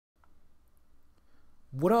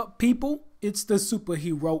What up, people? It's the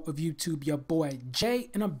superhero of YouTube, your boy Jay,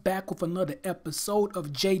 and I'm back with another episode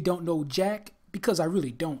of Jay Don't Know Jack, because I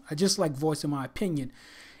really don't. I just like voicing my opinion.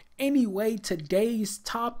 Anyway, today's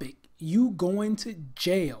topic, you going to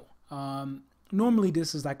jail. Normally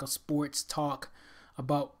this is like a sports talk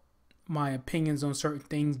about my opinions on certain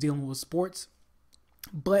things dealing with sports,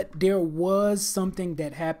 but there was something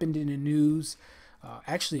that happened in the news,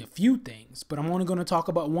 actually a few things, but I'm only going to talk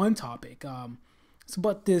about one topic. It's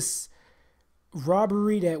about this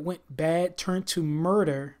robbery that went bad turned to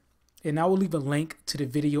murder, and I will leave a link to the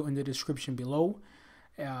video in the description below,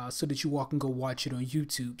 so that you all can go watch it on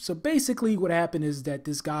YouTube. So basically what happened is that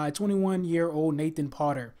this guy, 21-year-old Nathan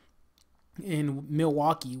Potter in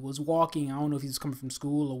Milwaukee, was walking. I don't know if he was coming from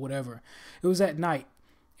school or whatever. It was at night,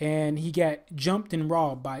 and he got jumped and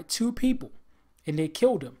robbed by two people, and they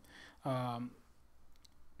killed him.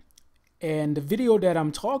 And the video that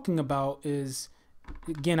I'm talking about is,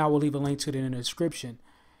 again, I will leave a link to it in the description.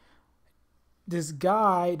 This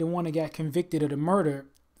guy, the one that got convicted of the murder,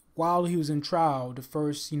 while he was in trial, the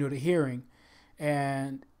first, the hearing,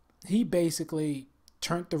 and he basically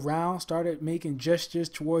turned around, started making gestures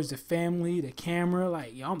towards the family, the camera,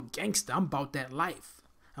 like, yo, I'm gangster, I'm about that life.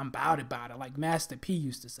 I'm about it, like Master P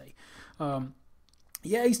used to say.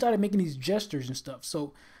 Yeah, he started making these gestures and stuff.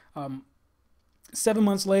 So, 7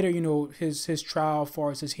 months later, his trial, as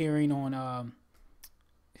far as his hearing on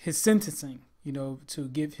his sentencing, to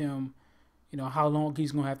give him, how long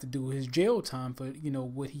he's going to have to do his jail time for,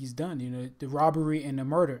 what he's done, the robbery and the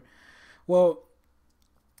murder. Well,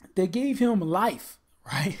 they gave him life,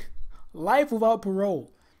 right? Life without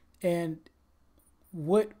parole. And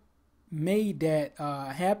what made that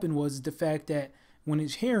happen was the fact that when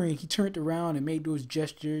his hearing, he turned around and made those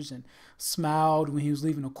gestures and smiled when he was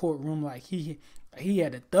leaving the courtroom, like he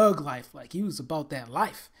had a thug life, like he was about that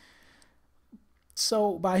life.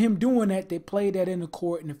 So by him doing that, they played that in the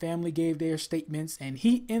court, and the family gave their statements, and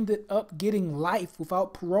he ended up getting life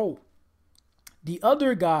without parole. The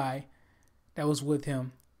other guy that was with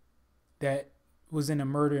him, that was in a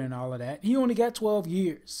murder and all of that, he only got 12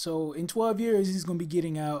 years. So in 12 years, he's going to be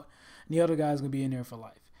getting out, and the other guy's going to be in there for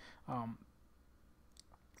life.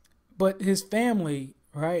 But his family,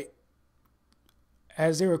 right,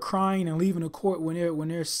 as they were crying and leaving the court when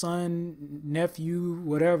their son, nephew,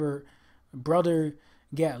 whatever, brother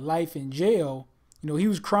got life in jail, he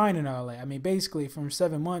was crying and all that. I mean, basically from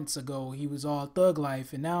 7 months ago, he was all thug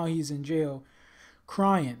life, and now he's in jail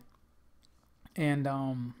crying. And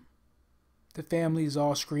the family is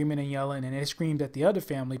all screaming and yelling, and they screamed at the other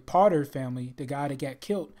family, Potter family, the guy that got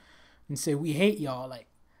killed, and said, "We hate y'all." Like,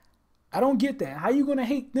 I don't get that. How you gonna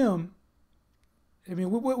hate them? I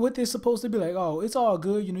mean, what they're supposed to be like? Oh, it's all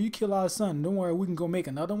good. You kill our son. Don't worry, we can go make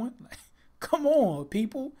another one. Like, come on,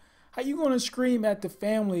 people. How you gonna scream at the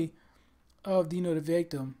family of the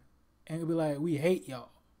victim and be like, "We hate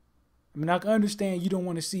y'all"? I mean, I can understand you don't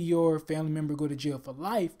want to see your family member go to jail for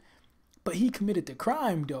life, but he committed the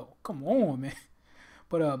crime, though. Come on, man.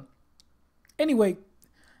 But anyway,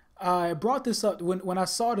 I brought this up when I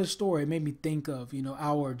saw this story. It made me think of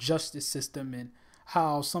our justice system, and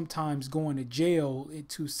how sometimes going to jail,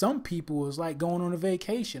 to some people, is like going on a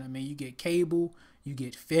vacation. I mean, you get cable, you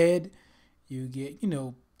get fed, you get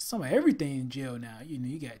some of everything in jail now.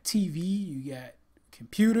 You got TV, you got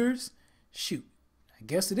computers. Shoot, I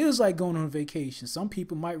guess it is like going on a vacation. Some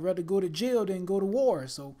people might rather go to jail than go to war.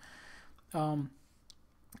 So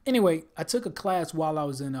anyway, I took a class while I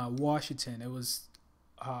was in Washington. It was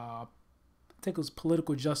I think it was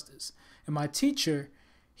political justice, and my teacher,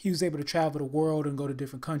 he was able to travel the world and go to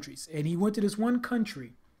different countries, and he went to this one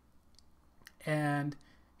country, and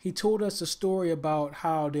he told us a story about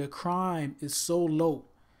how their crime is so low.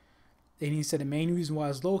 And he said the main reason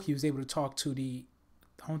why it's low, he was able to talk to I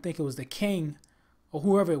don't think it was the king or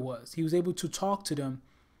whoever it was. He was able to talk to them,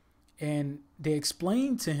 and they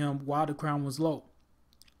explained to him why the crime was low.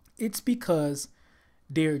 It's because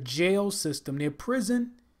their jail system, their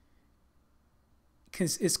prison,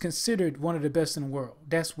 is considered one of the best in the world.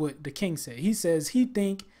 That's what the king said. He says he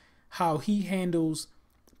think how he handles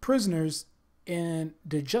prisoners in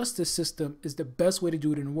the justice system is the best way to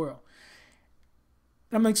do it in the world.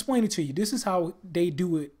 And I'm going to explain it to you. This is how they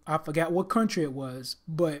do it. I forgot what country it was,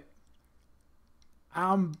 but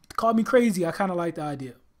call me crazy. I kind of like the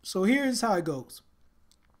idea. So here's how it goes.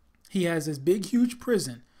 He has this big, huge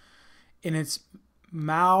prison, and it's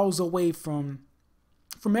miles away from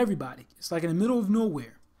everybody. It's like in the middle of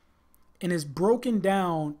nowhere, and it's broken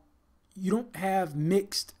down. You don't have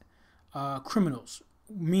mixed criminals,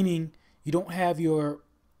 meaning you don't have your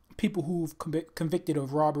people who've convicted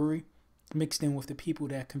of robbery mixed in with the people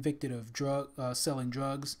that are convicted of selling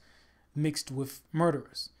drugs, mixed with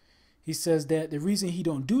murderers. He says that the reason he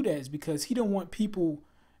don't do that is because he don't want people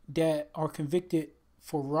that are convicted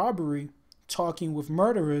for robbery talking with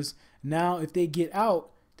murderers. Now, if they get out,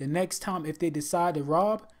 the next time if they decide to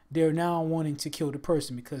rob, they're now wanting to kill the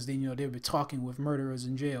person because they, they've been talking with murderers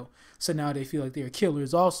in jail. So now they feel like they're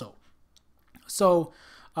killers also. So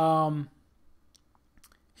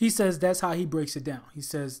he says that's how he breaks it down. He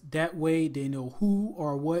says that way they know who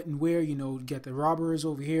or what and where. You get the robbers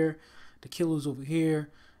over here, the killers over here,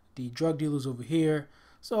 the drug dealers over here.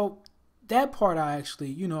 So that part I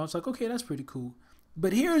actually, I was like, okay, that's pretty cool.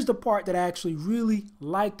 But here's the part that I actually really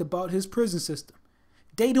liked about his prison system.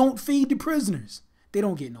 They don't feed the prisoners. They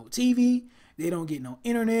don't get no TV. They don't get no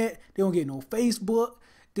internet. They don't get no Facebook.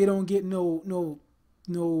 They don't get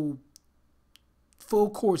no full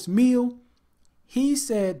course meal. He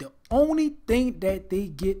said the only thing that they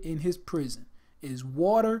get in his prison is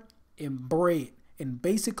water and bread and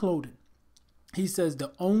basic clothing. He says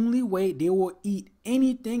the only way they will eat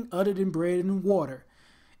anything other than bread and water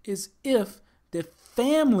is if the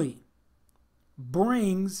family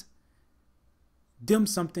brings them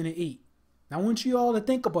something to eat. Now, I want you all to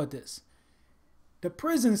think about this. The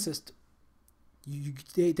prison system,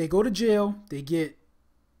 they go to jail, they get,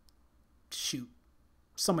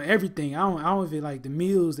 some of everything. I don't even like the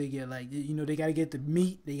meals they get. Like, they got to get the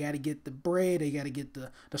meat, they got to get the bread, they got to get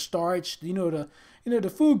the starch,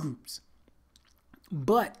 the food groups.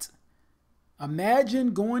 But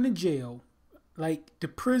imagine going to jail, like the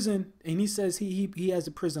prison, and he says he has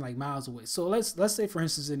a prison like miles away. So let's say, for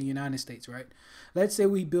instance, in the United States, right? Let's say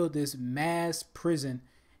we build this mass prison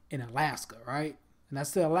in Alaska, right? And I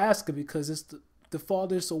say Alaska because it's the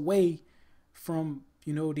farthest away from,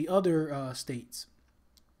 the other states.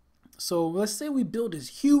 So let's say we build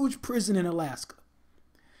this huge prison in Alaska,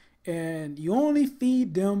 and you only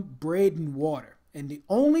feed them bread and water. And the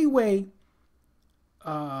only way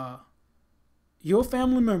your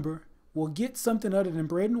family member will get something other than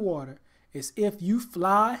bread and water is if you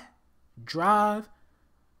fly, drive,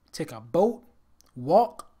 take a boat,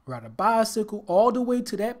 walk, ride a bicycle all the way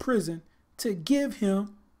to that prison to give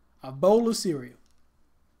him a bowl of cereal.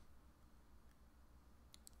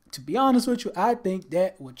 To be honest with you, I think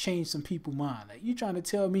that would change some people's mind. Like, you trying to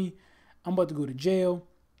tell me I'm about to go to jail,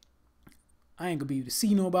 I ain't gonna be able to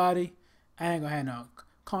see nobody, I ain't gonna have no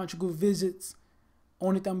conjugal visits,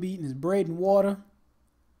 only thing I'm eating is bread and water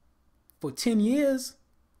for 10 years?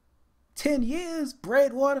 10 years,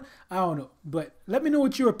 bread, water? I don't know. But let me know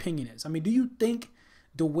what your opinion is. I mean, do you think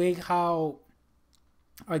the way how,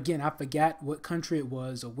 again, I forgot what country it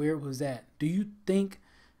was or where it was at. Do you think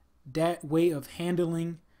that way of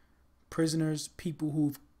handling prisoners, people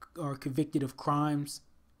who are convicted of crimes,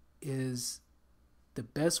 is the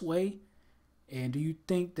best way? And do you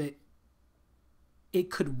think that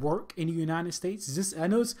it could work in the United States? Is this, I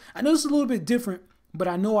know it's a little bit different, but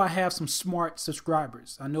I know I have some smart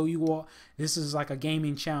subscribers. I know you all, this is like a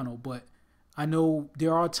gaming channel, but I know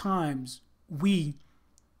there are times we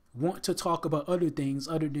want to talk about other things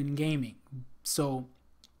other than gaming. So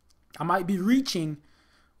I might be reaching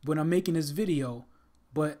when I'm making this video,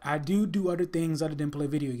 but I do other things other than play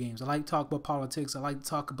video games. I like to talk about politics. I like to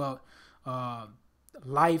talk about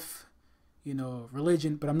life,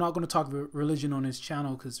 religion, but I'm not going to talk about religion on this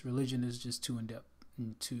channel because religion is just too in-depth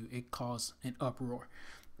and it cause an uproar.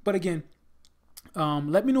 But again,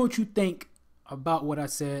 let me know what you think about what I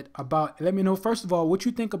said. Let me know, first of all, what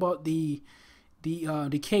you think about the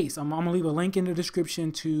case. I'm gonna leave a link in the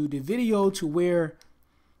description to the video to where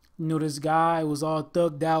this guy was all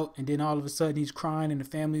thugged out, and then all of a sudden he's crying and the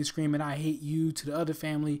family is screaming, "I hate you," to the other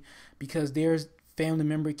family because their family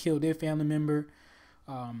member killed their family member.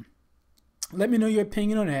 Let me know your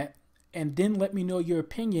opinion on that, and then let me know your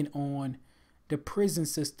opinion on the prison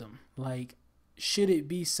system. Like, should it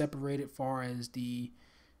be separated far as the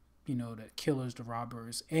the killers, the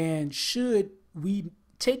robbers, and should we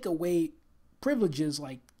take away privileges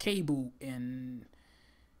like cable and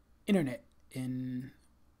internet and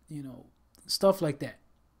stuff like that?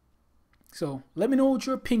 So let me know what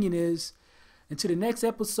your opinion is. Until the next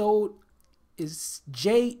episode, is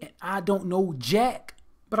Jay, and I don't know Jack,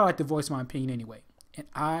 but I like to voice my opinion anyway. And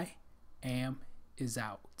I am is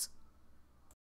out.